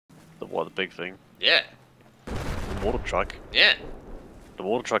The big thing? Yeah. The mortar truck. Yeah. The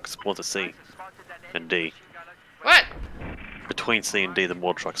mortar truck spawns at C and D. What? Between C and D, the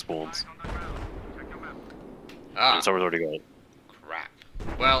mortar truck spawns. Ah. And so we've already got it. Crap.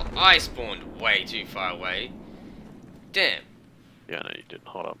 Well, I spawned way too far away. Damn. Yeah, no, you didn't.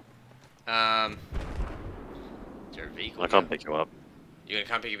 Hold up. Is there a vehicle? I can't pick you up. You gonna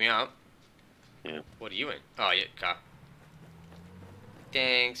come pick me up? Yeah. What are you in? Oh, yeah, car.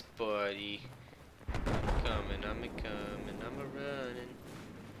 Thanks, buddy. I'm running.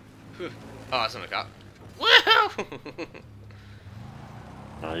 Whew. Oh, that's not a car. Woohoo!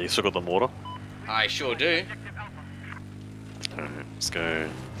 You still got the mortar? I sure do. Alright, let's go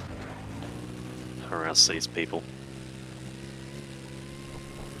harass these people.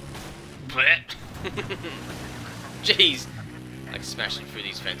 Blech. Jeez. Like smashing through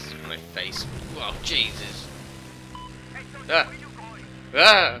these fences with my face. Oh, Jesus. Ah.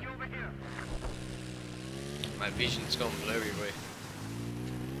 Ah. My vision's gone blurry, boy.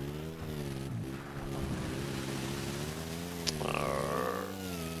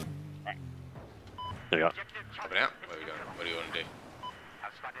 There you go. Hopping out? Where are we going? What do you want to do?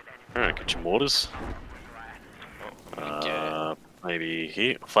 Alright, get your mortars. Oh, Maybe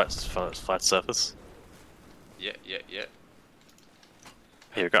here. Flat surface. yeah.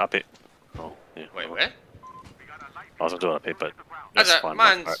 Here, go up it. Oh, yeah. Wait, where? I was gonna do it up here, but that's fine.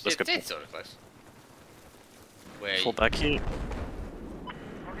 Mine's Alright, let's go. it's sort of close. Where? Fall back here.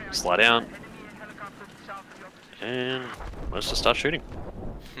 Slide down. And let's just start shooting.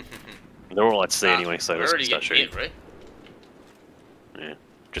 They're all at C anyway, so let's already start shooting. hit, right? Yeah.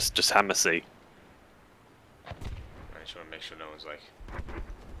 Just hammer C. I just want to make sure no one's like.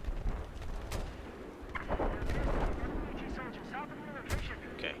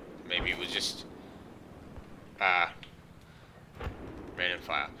 Okay, maybe it was just random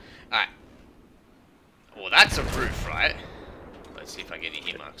fire. Alright. Well, that's a roof, right? Let's see if I get any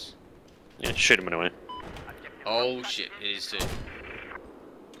hit marks. Yeah, shoot them anyway. Oh shit, it is too.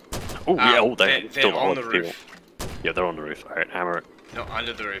 Oh yeah, oh they're still on the people. roof. Yeah, they're on the roof. Alright, hammer it. No,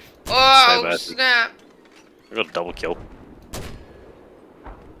 under the roof. Oh bad. snap! We got a double kill.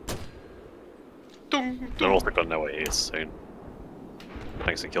 Dum, They're also got nowhere here soon.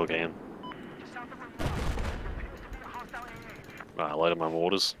 Thanks to kill game. Right, load up my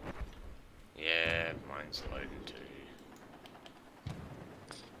mortars. Yeah, mine's loading too.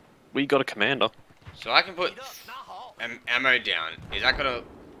 We got a commander. So I can put ammo down. Is that gonna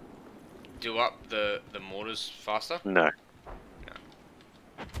do up the mortars faster? No. No.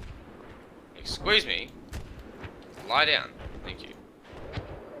 Excuse me. Lie down. Thank you.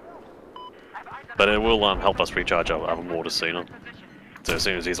 But it will help us recharge our mortars sooner. So as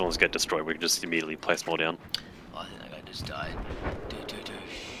soon as these ones get destroyed, we can just immediately place more down. I think that guy just died.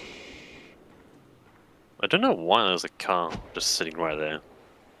 I don't know why there's a car just sitting right there.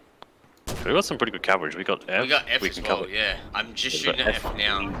 We got some pretty good coverage. We got F. We got F we as can well, cover yeah. I'm just We've got shooting at F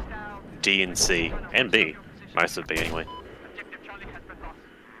now. D and C and B. Most of B anyway.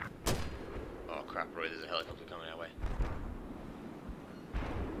 Oh crap, Roy, there's a helicopter coming our way.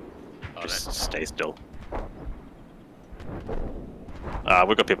 Oh, Just no. stay still.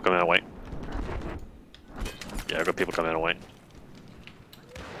 We've got people coming our way. Yeah, we've got people coming our way.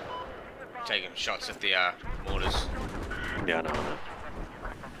 Taking shots at the mortars. Yeah, I know.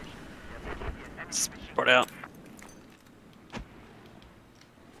 Spread out.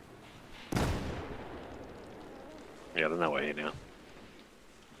 Yeah, there's no way here now.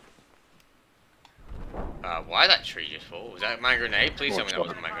 Why that tree just fall? Was that my grenade? Please tell me that Shot.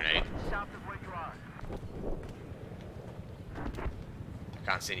 wasn't my grenade. I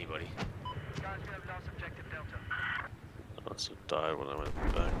can't see anybody. I must have died when I went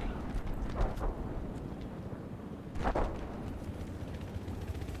back.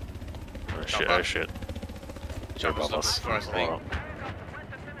 Oh shit, Chopper. oh shit. Chopper's above us. looking for us, I think.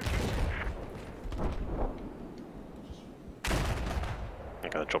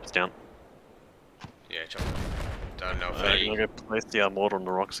 Okay, the chopper's down. Yeah, chopper. Don't know if I'm they... gonna go place the mortar on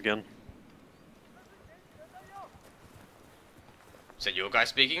the rocks again. Is that your guy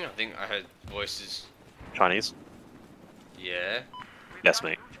speaking? I think I heard voices. Chinese? Yeah. Yes,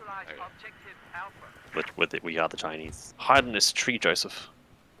 mate. Okay. With it, we are the Chinese. Hide in this tree, Joseph.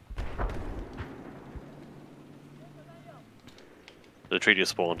 The tree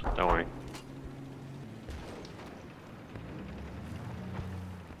just spawned, don't worry.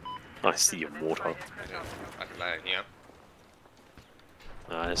 I see your mortar. I can land here.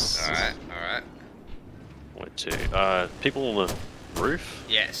 Nice. Alright, alright. Where to? People on the roof?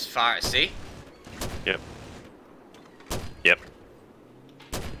 Yes, far at sea. Yep. Yep.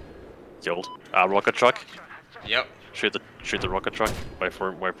 Killed. Rocket truck. Yep. Shoot the rocket truck. Wait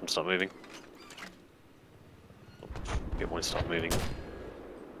for him to stop moving. Get one to stop moving.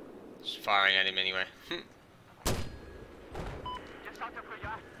 Just firing at him anyway.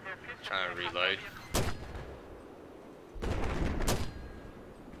 Trying to reload.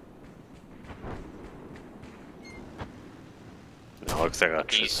 No, looks like our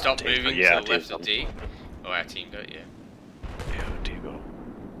Can you stop moving yeah, to the left of D? Oh, our team got it, yeah. Yeah, D got him.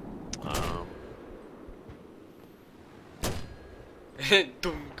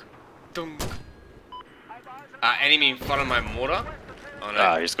 Dunk, dunk. Enemy in front of my mortar. Oh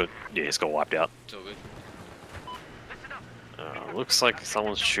no. He's got wiped out. It's all good. Looks like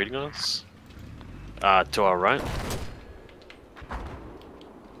someone's shooting us. To our right.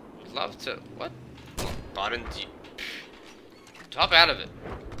 Would love to. What? What button do you... Top out of it.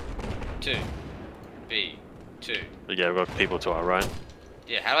 2. B. 2. Yeah, we've got people to our right.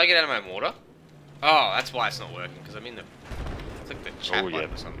 Yeah, how do I get out of my mortar? Oh, that's why it's not working, because I'm in the... It's like the chat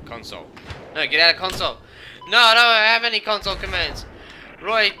button or something. Console. No, get out of console. No, I don't have any console commands.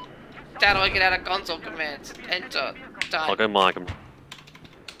 Roy, how do I get out of console commands? Enter. Type. I'll go mark him.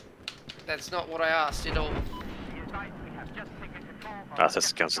 That's not what I asked at all.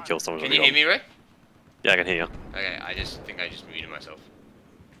 This counts to kill someone. Can you hear me, Roy? Yeah, I can hear you. Okay, I think I just muted myself.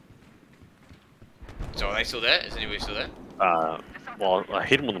 So are they still there? Is anybody still there? Well, I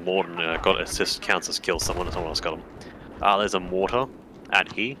hit him with the mortar and got assist counts as kill someone and someone else got him. There's a mortar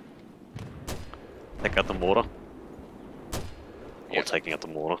at here. Take out the mortar. Or taking out the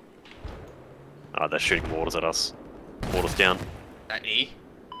mortar. They're shooting mortars at us. Mortar's down. At E?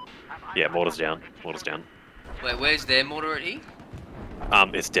 Yeah, mortar's down. Mortar's down. Wait, where's their mortar at E?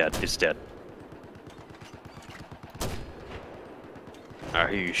 It's dead. It's dead. Who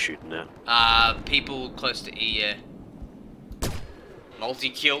are you shooting at? People close to E, yeah.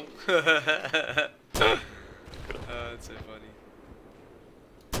 Multi-kill. That's so funny.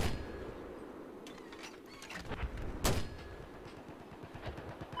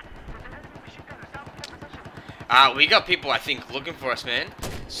 We got people, I think, looking for us, man.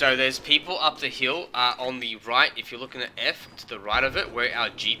 So there's people up the hill on the right, if you're looking at F, to the right of it, where our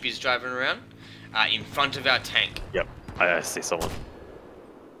Jeep is driving around, in front of our tank. Yep, I see someone.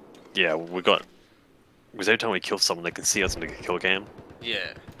 Yeah, we got... Because every time we kill someone, they can see us in the kill cam.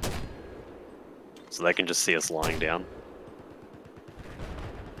 Yeah. So they can just see us lying down.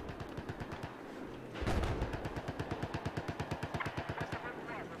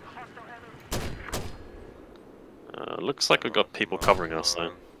 Looks like we've got people covering us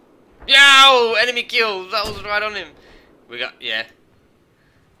though. Yow! Enemy kill! That was right on him. We got, yeah.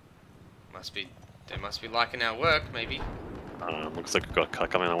 They must be liking our work, maybe. Looks like we've got a car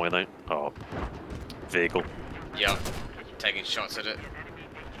coming our way though. Oh, vehicle. Yep. Taking shots at it.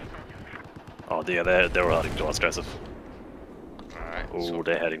 Oh yeah, they're all heading to us, Joseph. Alright. Oh,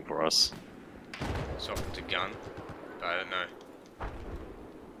 they're heading for us. Swap to gun. I don't know.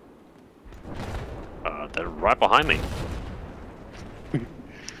 They're right behind me.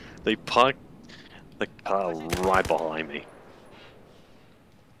 They parked the car right behind me.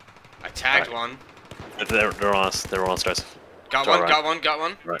 I tagged one. They're on us. They're on us, Joseph. Got one. Got one. Got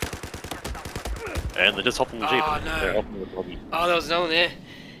one. Right. And they just hopped in the Jeep. Oh no. They're hopping in the buggy. Oh, there was no one there.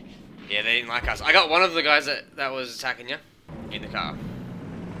 Yeah, they didn't like us. I got one of the guys that was attacking you in the car.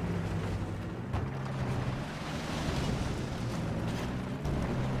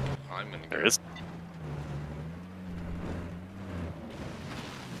 I'm gonna go. There it is.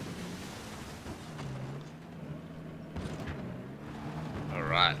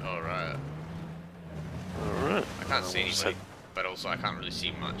 Alright, alright. Alright. I can't see anybody, but also I can't really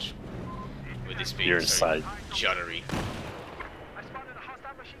see much. With this being You're so inside. juddery.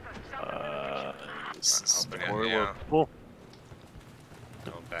 This is I'll put it where out we're now. cool.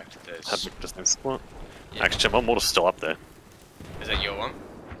 Going back to this. Have just next spot. Yeah. Actually, my mortar's still up there. Is that your one?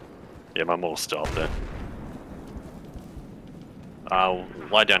 Yeah, my mortar's still up there.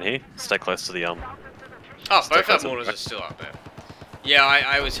 Lie down here. Stay close to the Oh, Stay both our close to the mortars back. are still up there. Yeah,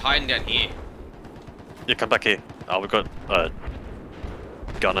 I was hiding down here. Yeah, come back here. We've got a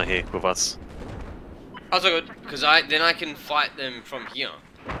gunner here with us. Also good, because then I can fight them from here.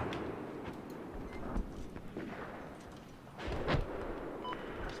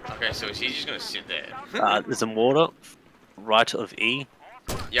 Okay, so is he just gonna sit there? There's a mortar right of E.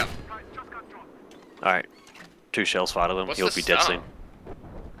 Yep. Alright. 2 shells fired at him. What's He'll the be dead star? soon.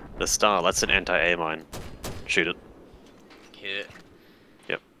 The star, that's an anti-air mine. Shoot it. Hit it.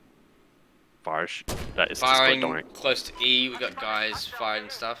 Yep. Fire. That is Firing just don't worry. close to E, we got guys firing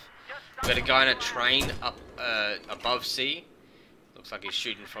stuff. We got a guy in a train up above C. Looks like he's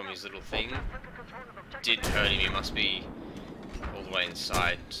shooting from his little thing. Didn't hurt him, he must be all the way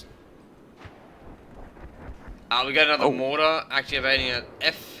inside. We got another mortar activating at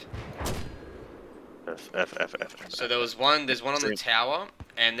F. F. So there's one on the tower,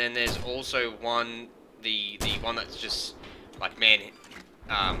 and then there's also one, the one that's just like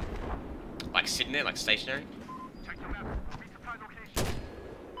like sitting there, like stationary.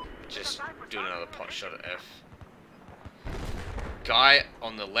 Just doing another pot shot at F. Guy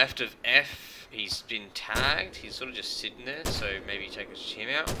on the left of F, he's been tagged. He's sort of just sitting there, so maybe take him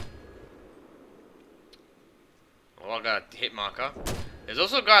out. Well, I got a hit marker. There's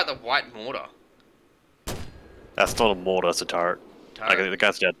also a guy at the white mortar. That's not a mortar, that's a turret. Okay, the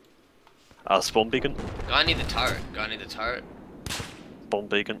guy's dead. Spawn beacon. Guy need the turret. Spawn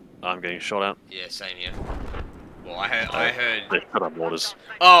beacon. I'm getting shot at. Yeah, same here. Well, I heard. They put up mortars.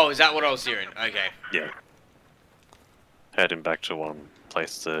 Oh, is that what I was hearing? Okay. Yeah. Heading back to one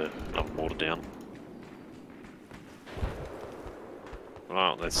place to mortar down.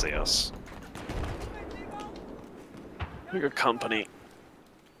 Oh, let's see us. We got company.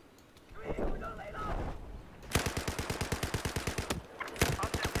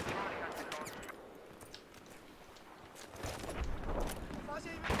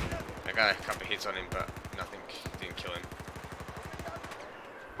 I got a couple of hits on him, but nothing didn't kill him.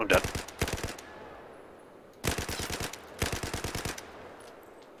 I'm dead.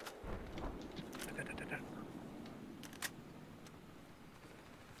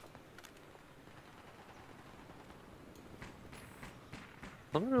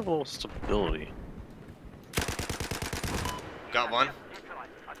 I don't have a lot of stability. Got one.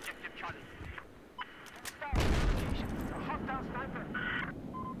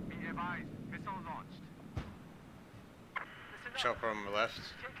 Chopper on the left.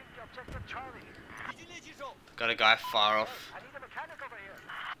 Got a guy far off.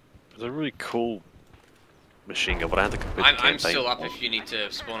 It's a really cool machine gun, but I have to complete the I'm still up if you need to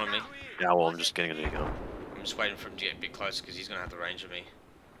spawn on me. Yeah, well, I'm just getting a new gun. I'm just waiting for him to get a bit closer because he's going to have the range of me.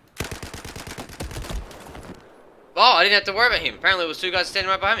 Oh, I didn't have to worry about him. Apparently, it was two guys standing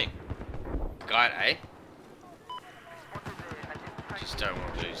right behind me. Guy at A. Just don't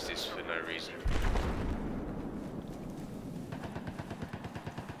want to lose this for no reason.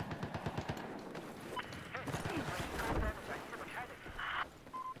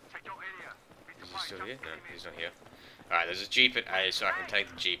 Is he still here? No, he's not here. Alright, there's a jeep at A, so I can take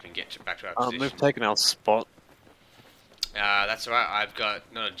the jeep and get back to our position. They've taken our spot. That's alright. I've got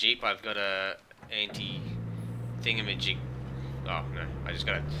not a jeep. I've got a anti-thingamajig. Oh no, I just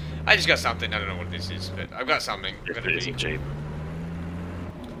got something. I don't know what this is, but I've got something. It is a jeep.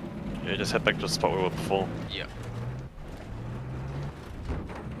 Yeah, just head back to the spot we were before. Yep.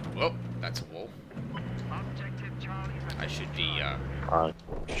 Well, that's a wall. I should be. You want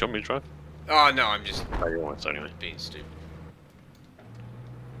me to drive? Oh no, I'm just. Oh, you want so anyway. Being stupid.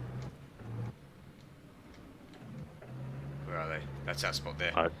 Where are they? That's our spot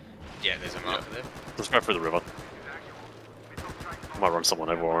there. Yeah, there's a marker there. Let's go through the river. I might run someone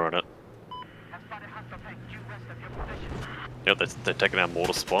over on it. Yep, they're taking our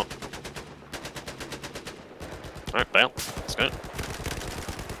mortar spot. Alright, bounce. Let's go. I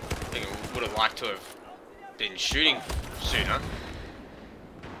think I would have liked to have been shooting sooner.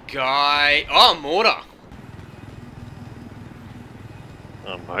 Guy. Oh, mortar!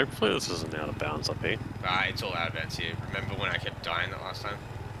 Hopefully this isn't out of bounds up here. It's all out of bounds here. Remember when I kept dying that last time?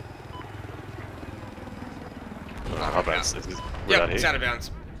 How about this? Yep, it's out of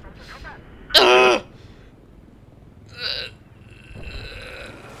bounds.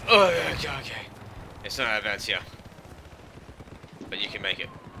 Okay. It's not out of bounds here. But you can make it.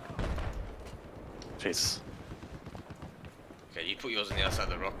 Jeez. Okay, you put yours on the other side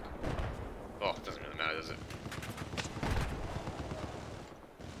of the rock. Oh, it doesn't really matter, does it?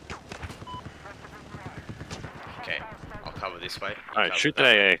 Okay, I'll cover this way. Alright, shoot the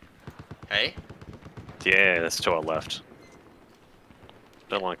AA. Hey? Yeah, that's to our left.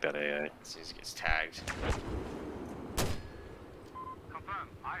 Don't like that AA. As soon as it gets tagged. Confirm,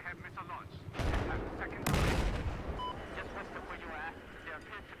 I have missile launch. Second just west of where you are, there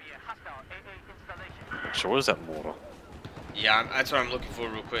appears to be a hostile AA installation. So what is that mortar? Yeah, that's what I'm looking for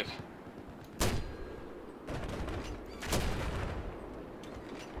real quick.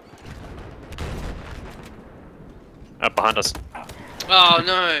 Behind us. Oh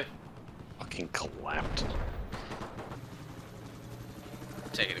no! Fucking clapped.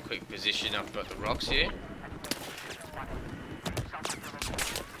 Taking a quick position up at the rocks here.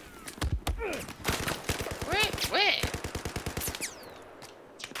 Where?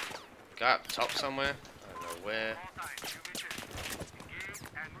 Guy up top somewhere. I don't know where.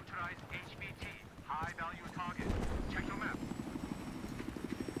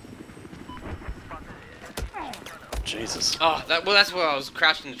 Jesus. Oh, that's where I was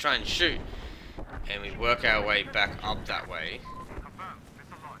crouching to try and shoot. And we work our way back up that way.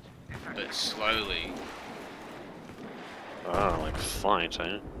 But slowly. Oh, like fight,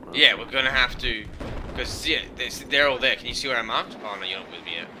 eh? Yeah, we're gonna have to. Because, yeah, they're all there. Can you see where I marked? Oh, no, you're not with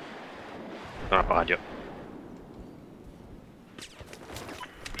me yet. Right behind you.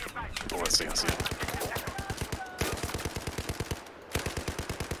 Oh, I see, I see.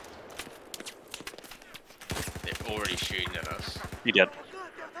 They're already shooting at us. You dead.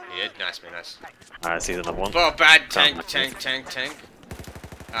 Yeah, nice, man, nice. I see the number one. Oh, bad tank. Can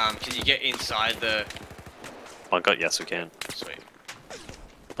you get inside the... Bunker? Yes, we can. Sweet.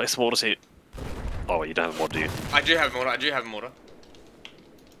 Place the mortars here. Oh, wait, you don't have a mod, do you? I do have a mortar,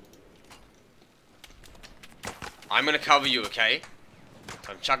 I'm gonna cover you, okay?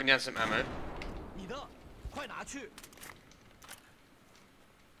 So I'm chucking down some ammo.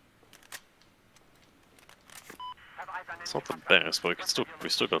 It's not the best, but we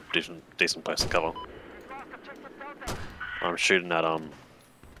still got a decent place to cover. I'm shooting that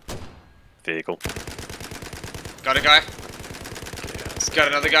vehicle. Got a guy. Yeah, Got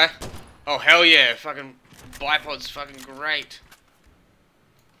another guy. Oh hell yeah! Fucking bipod's fucking great.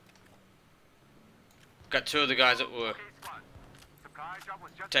 Got two of the guys at work.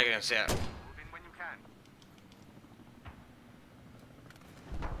 Taking us out.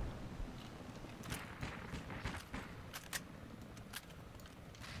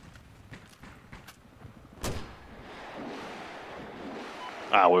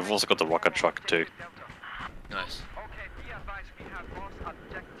 Ah, we've also got the rocket truck too. Nice. Okay, be advised we have lost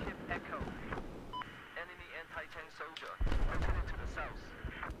objective Echo. Enemy anti-tank soldier. Located to the south.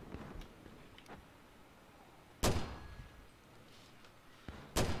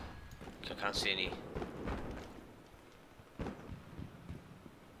 I can't see any.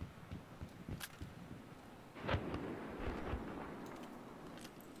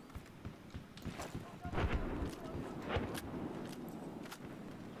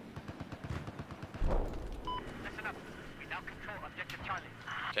 Listen up. We now control objective Charlie.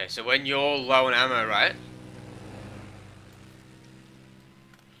 Okay, so when you're low on ammo, right?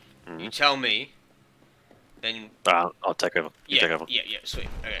 You tell me. Then I'll take over. You take over. yeah, sweet.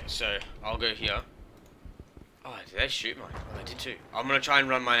 Okay, so I'll go here. Oh, did they shoot mine? Oh, they did too. I'm gonna try and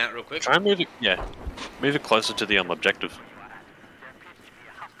run mine out real quick. Try and move it. Yeah, move it closer to the objective.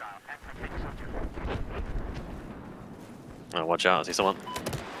 Oh, watch out! I see someone.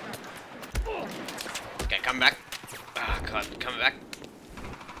 Okay, come back. Ah, God, come back.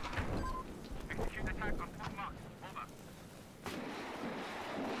 Execute attack on point mark. Over.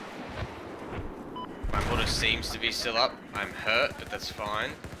 My mortar seems to be still up. I'm hurt, but that's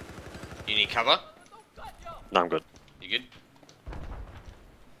fine. You need cover? No, I'm good. You good?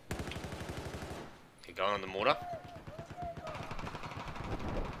 Keep going on the mortar.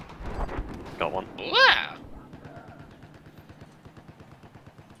 Got one. Wow!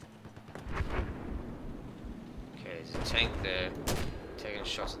 Okay, there's a tank there. Taking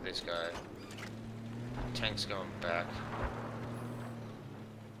shots at this guy. Tank's going back.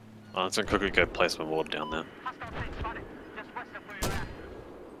 Oh, let's quickly go place my ward down there. Hostile tank spotted. Just west of where you're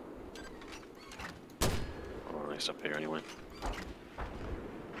at. Or at least up here anyway.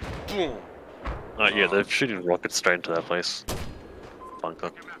 Boom! Oh yeah, they're shooting rockets straight into that place.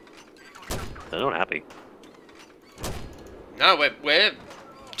 Bunker. They're not happy. No, we're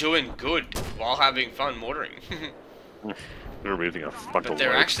doing good while having fun mortaring. We're moving a bunch But of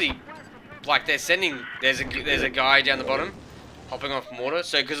they're loads. actually, like, they're sending. There's a guy down the bottom, hopping off mortar.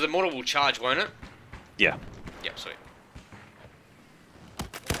 So because the mortar will charge, won't it? Yeah. Yep, sweet.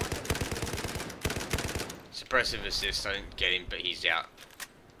 Suppressive assist. I didn't get him, but he's out.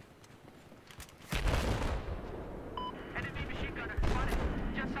 Enemy machine gunner spotted.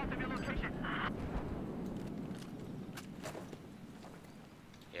 Just south of your location.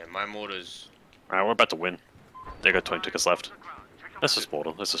 Yeah, my mortar's. Alright, we're about to win. They got 20 tickets left. Let's just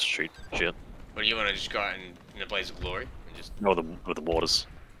mortar. Let's just shoot. Shit. But you want to just go out in a blaze of glory and just. No, with the mortars.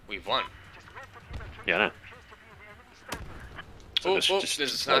 We've won. Yeah, I know. So Oh, just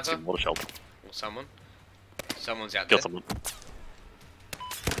there's a let's sniper. see mortar shelter. Or someone. Someone's out Kill there. someone.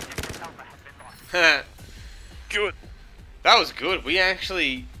 That Good. was good. We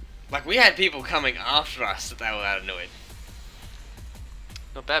actually, like, we had people coming after us that they were out annoyed.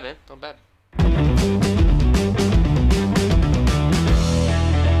 Not bad, man. Not bad.